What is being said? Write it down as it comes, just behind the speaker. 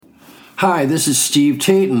Hi, this is Steve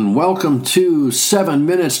Tayton. Welcome to 7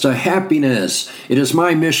 Minutes to Happiness. It is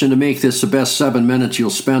my mission to make this the best 7 minutes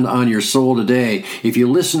you'll spend on your soul today. If you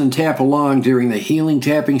listen and tap along during the healing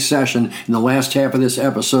tapping session in the last half of this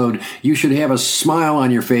episode, you should have a smile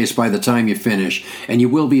on your face by the time you finish, and you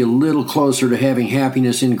will be a little closer to having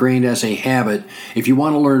happiness ingrained as a habit. If you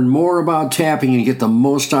want to learn more about tapping and get the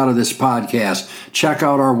most out of this podcast, check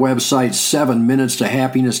out our website,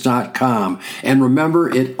 7minutestohappiness.com. And remember,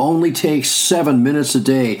 it only takes 7 minutes a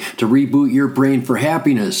day to reboot your brain for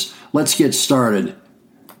happiness. Let's get started.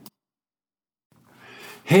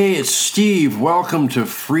 Hey, it's Steve. Welcome to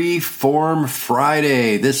Freeform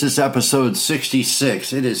Friday. This is episode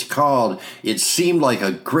 66. It is called It Seemed Like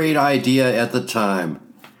a Great Idea at the Time.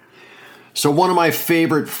 So one of my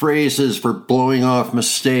favorite phrases for blowing off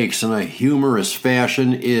mistakes in a humorous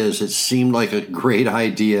fashion is, it seemed like a great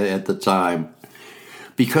idea at the time.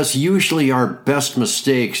 Because usually our best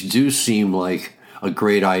mistakes do seem like a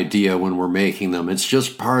great idea when we're making them. It's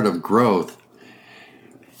just part of growth.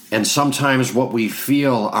 And sometimes what we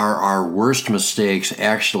feel are our worst mistakes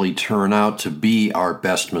actually turn out to be our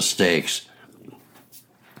best mistakes.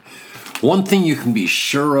 One thing you can be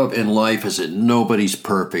sure of in life is that nobody's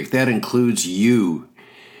perfect. That includes you.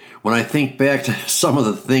 When I think back to some of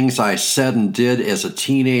the things I said and did as a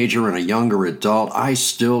teenager and a younger adult, I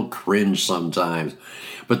still cringe sometimes.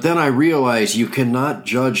 But then I realize you cannot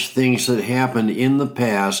judge things that happened in the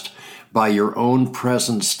past by your own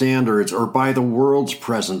present standards or by the world's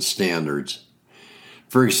present standards.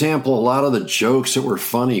 For example, a lot of the jokes that were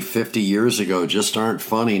funny 50 years ago just aren't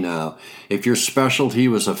funny now. If your specialty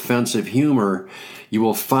was offensive humor, you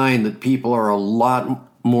will find that people are a lot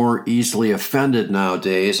more easily offended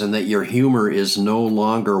nowadays and that your humor is no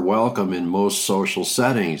longer welcome in most social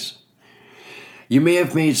settings. You may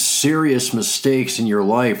have made serious mistakes in your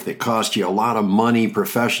life that cost you a lot of money,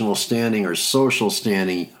 professional standing, or social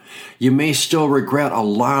standing. You may still regret a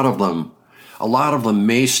lot of them. A lot of them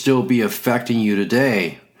may still be affecting you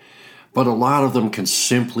today, but a lot of them can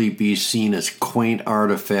simply be seen as quaint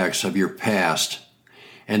artifacts of your past.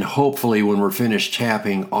 And hopefully when we're finished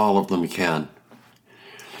tapping, all of them can.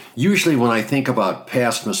 Usually when I think about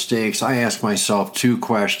past mistakes, I ask myself two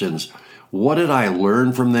questions. What did I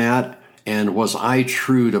learn from that? And was I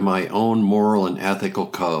true to my own moral and ethical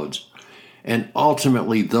codes? And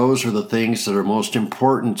ultimately, those are the things that are most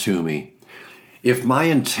important to me. If my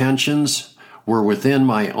intentions were within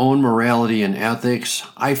my own morality and ethics,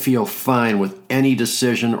 I feel fine with any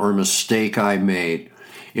decision or mistake I made.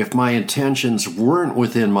 If my intentions weren't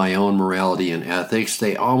within my own morality and ethics,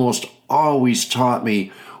 they almost always taught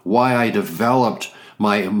me why I developed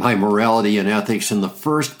my morality and ethics in the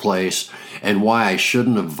first place and why I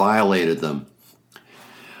shouldn't have violated them.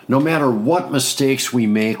 No matter what mistakes we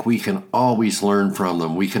make, we can always learn from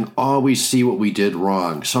them. We can always see what we did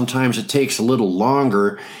wrong. Sometimes it takes a little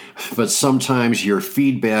longer, but sometimes your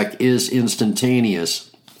feedback is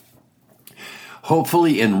instantaneous.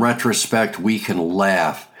 Hopefully, in retrospect, we can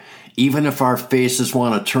laugh. Even if our faces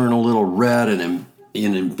want to turn a little red and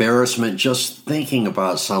in embarrassment just thinking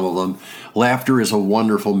about some of them, laughter is a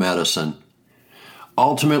wonderful medicine.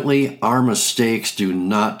 Ultimately, our mistakes do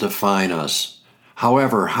not define us.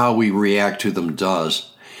 However, how we react to them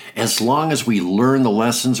does. As long as we learn the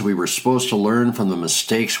lessons we were supposed to learn from the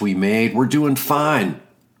mistakes we made, we're doing fine.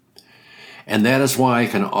 And that is why I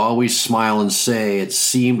can always smile and say it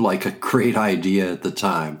seemed like a great idea at the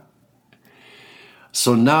time.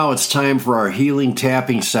 So now it's time for our healing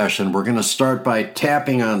tapping session. We're going to start by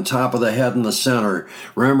tapping on top of the head in the center.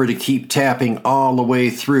 Remember to keep tapping all the way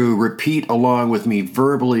through. Repeat along with me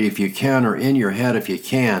verbally if you can, or in your head if you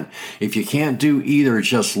can. If you can't do either,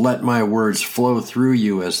 just let my words flow through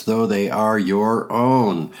you as though they are your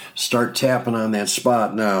own. Start tapping on that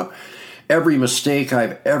spot now. Every mistake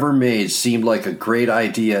I've ever made seemed like a great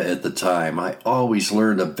idea at the time. I always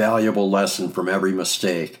learned a valuable lesson from every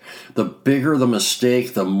mistake. The bigger the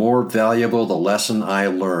mistake, the more valuable the lesson I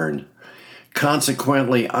learned.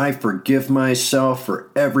 Consequently, I forgive myself for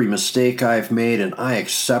every mistake I've made and I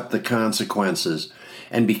accept the consequences.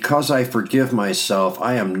 And because I forgive myself,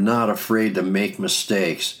 I am not afraid to make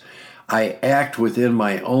mistakes. I act within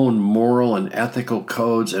my own moral and ethical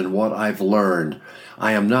codes and what I've learned.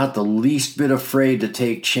 I am not the least bit afraid to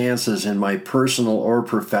take chances in my personal or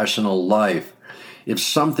professional life. If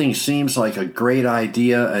something seems like a great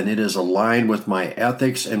idea and it is aligned with my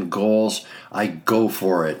ethics and goals, I go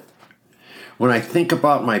for it. When I think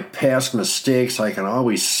about my past mistakes, I can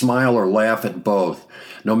always smile or laugh at both.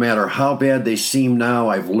 No matter how bad they seem now,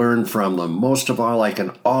 I've learned from them. Most of all, I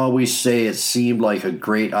can always say it seemed like a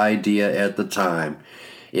great idea at the time.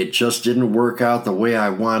 It just didn't work out the way I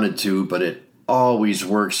wanted to, but it always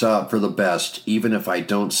works out for the best, even if I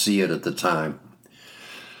don't see it at the time.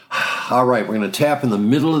 All right, we're going to tap in the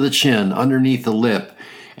middle of the chin, underneath the lip,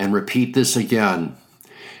 and repeat this again.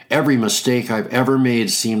 Every mistake I've ever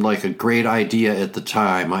made seemed like a great idea at the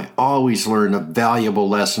time. I always learn a valuable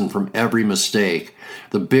lesson from every mistake.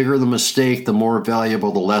 The bigger the mistake, the more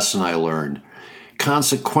valuable the lesson I learned.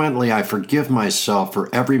 Consequently, I forgive myself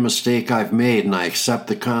for every mistake I've made, and I accept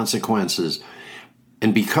the consequences.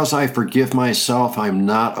 And because I forgive myself, I'm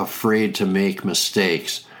not afraid to make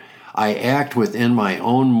mistakes. I act within my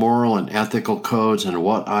own moral and ethical codes and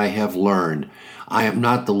what I have learned. I am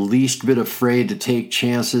not the least bit afraid to take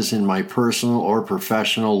chances in my personal or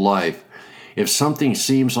professional life. If something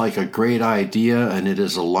seems like a great idea and it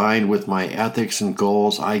is aligned with my ethics and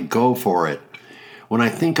goals, I go for it. When I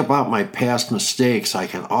think about my past mistakes, I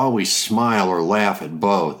can always smile or laugh at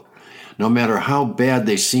both. No matter how bad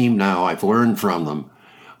they seem now, I've learned from them.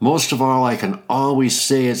 Most of all, I can always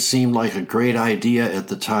say it seemed like a great idea at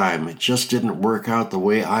the time. It just didn't work out the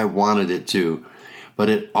way I wanted it to. But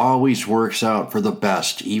it always works out for the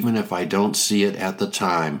best, even if I don't see it at the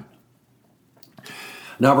time.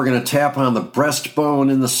 Now we're going to tap on the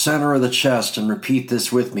breastbone in the center of the chest and repeat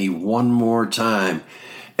this with me one more time.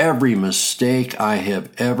 Every mistake I have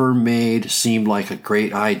ever made seemed like a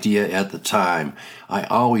great idea at the time. I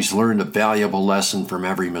always learned a valuable lesson from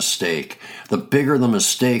every mistake. The bigger the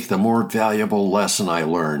mistake, the more valuable lesson I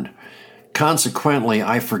learned. Consequently,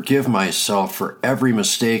 I forgive myself for every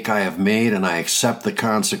mistake I have made, and I accept the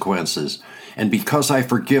consequences. And because I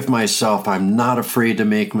forgive myself, I'm not afraid to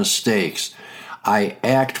make mistakes. I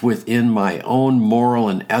act within my own moral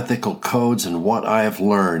and ethical codes and what I have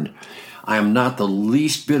learned. I am not the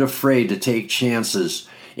least bit afraid to take chances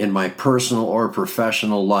in my personal or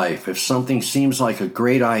professional life. If something seems like a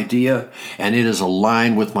great idea and it is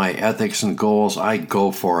aligned with my ethics and goals, I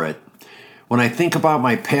go for it. When I think about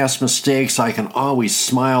my past mistakes, I can always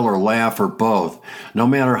smile or laugh or both. No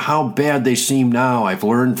matter how bad they seem now, I've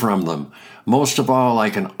learned from them. Most of all, I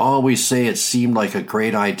can always say it seemed like a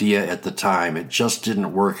great idea at the time. It just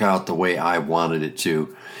didn't work out the way I wanted it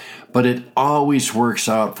to. But it always works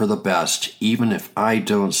out for the best, even if I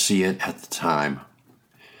don't see it at the time.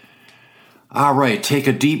 All right, take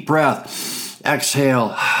a deep breath,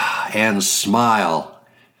 exhale, and smile.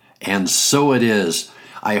 And so it is.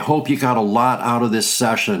 I hope you got a lot out of this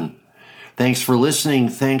session. Thanks for listening,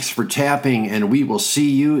 thanks for tapping, and we will see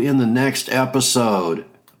you in the next episode.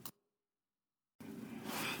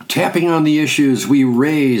 Tapping on the issues we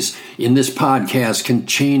raise in this podcast can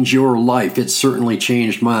change your life. It certainly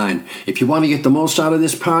changed mine. If you want to get the most out of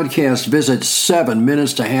this podcast, visit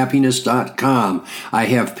 7minutetohappiness.com. I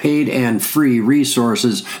have paid and free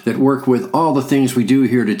resources that work with all the things we do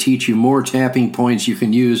here to teach you more tapping points you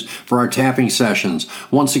can use for our tapping sessions.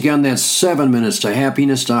 Once again, that's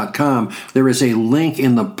 7minutetohappiness.com. There is a link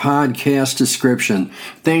in the podcast description.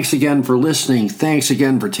 Thanks again for listening. Thanks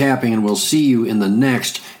again for tapping, and we'll see you in the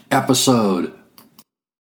next episode.